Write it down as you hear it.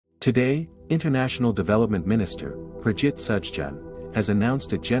Today, International Development Minister, Purjit Sujjan, has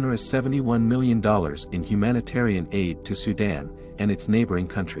announced a generous $71 million in humanitarian aid to Sudan and its neighboring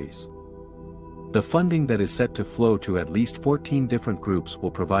countries. The funding that is set to flow to at least 14 different groups will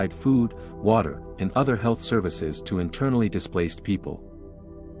provide food, water, and other health services to internally displaced people.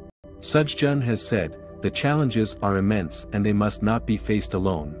 Sujjan has said, "The challenges are immense and they must not be faced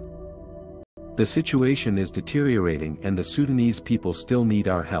alone. The situation is deteriorating and the Sudanese people still need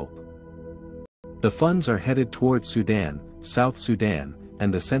our help." The funds are headed toward Sudan, South Sudan,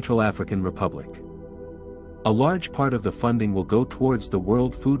 and the Central African Republic. A large part of the funding will go towards the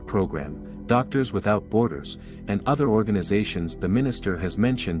World Food Programme, Doctors Without Borders, and other organizations. The minister has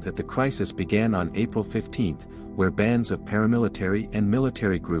mentioned that the crisis began on April 15, where bands of paramilitary and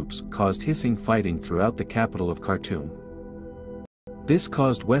military groups caused hissing fighting throughout the capital of Khartoum. This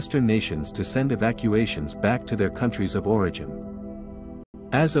caused Western nations to send evacuations back to their countries of origin.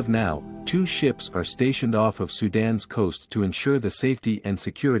 As of now, 2 ships are stationed off of Sudan's coast to ensure the safety and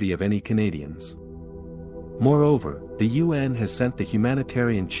security of any Canadians. Moreover, the UN has sent the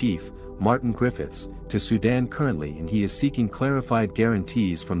humanitarian chief, Martin Griffiths, to Sudan currently, and he is seeking clarified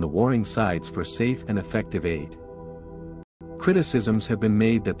guarantees from the warring sides for safe and effective aid. Criticisms have been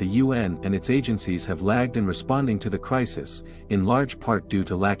made that the UN and its agencies have lagged in responding to the crisis, in large part due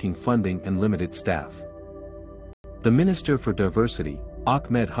to lacking funding and limited staff. The Minister for Diversity,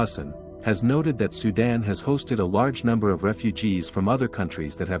 Ahmed Hassan, has noted that Sudan has hosted a large number of refugees from other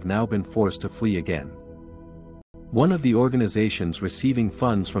countries that have now been forced to flee again. One of the organizations receiving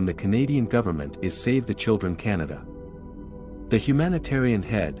funds from the Canadian government is Save the Children Canada. The humanitarian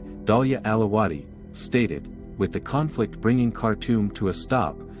head, Dalia Alawati, stated, "With the conflict bringing Khartoum to a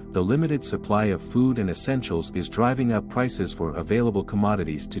stop, the limited supply of food and essentials is driving up prices for available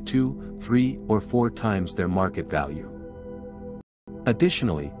commodities to 2, 3, or 4 times their market value."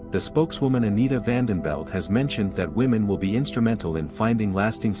 Additionally, the spokeswoman Anita Vandenbeld has mentioned that women will be instrumental in finding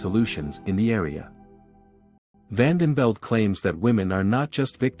lasting solutions in the area. Vandenbeld claims that women are not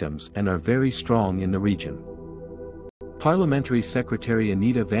just victims and are very strong in the region. Parliamentary Secretary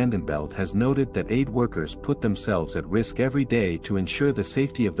Anita Vandenbeld has noted that aid workers put themselves at risk every day to ensure the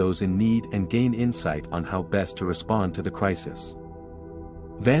safety of those in need and gain insight on how best to respond to the crisis.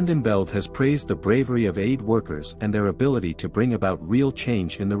 Vandenbeld has praised the bravery of aid workers and their ability to bring about real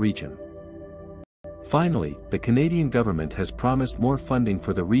change in the region. Finally, the Canadian government has promised more funding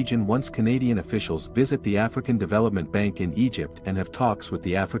for the region once Canadian officials visit the African Development Bank in Egypt and have talks with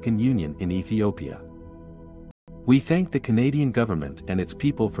the African Union in Ethiopia. We thank the Canadian government and its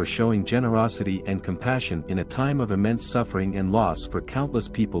people for showing generosity and compassion in a time of immense suffering and loss for countless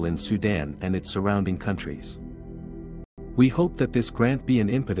people in Sudan and its surrounding countries. We hope that this grant be an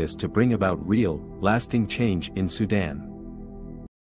impetus to bring about real, lasting change in Sudan.